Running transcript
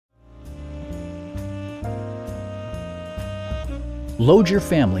Load your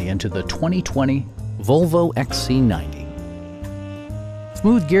family into the 2020 Volvo XC90.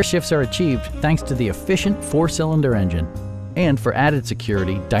 Smooth gear shifts are achieved thanks to the efficient 4-cylinder engine. And for added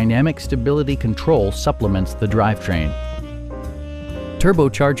security, dynamic stability control supplements the drivetrain.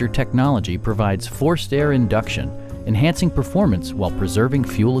 Turbocharger technology provides forced air induction, enhancing performance while preserving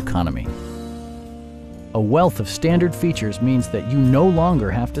fuel economy. A wealth of standard features means that you no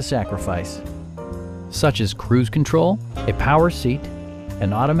longer have to sacrifice, such as cruise control, a power seat,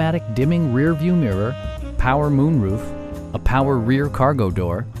 an automatic dimming rear-view mirror, power moonroof, a power rear cargo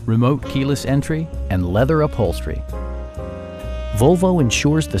door, remote keyless entry, and leather upholstery. Volvo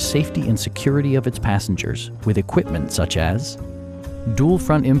ensures the safety and security of its passengers with equipment such as dual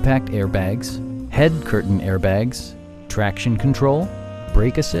front impact airbags, head curtain airbags, traction control,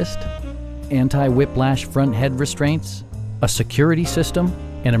 brake assist, anti-whiplash front head restraints, a security system,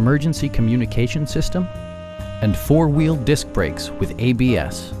 an emergency communication system, and 4-wheel disc brakes with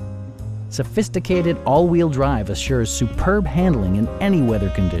ABS. Sophisticated all-wheel drive assures superb handling in any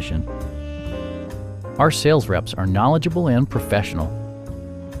weather condition. Our sales reps are knowledgeable and professional.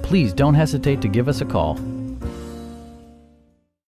 Please don't hesitate to give us a call.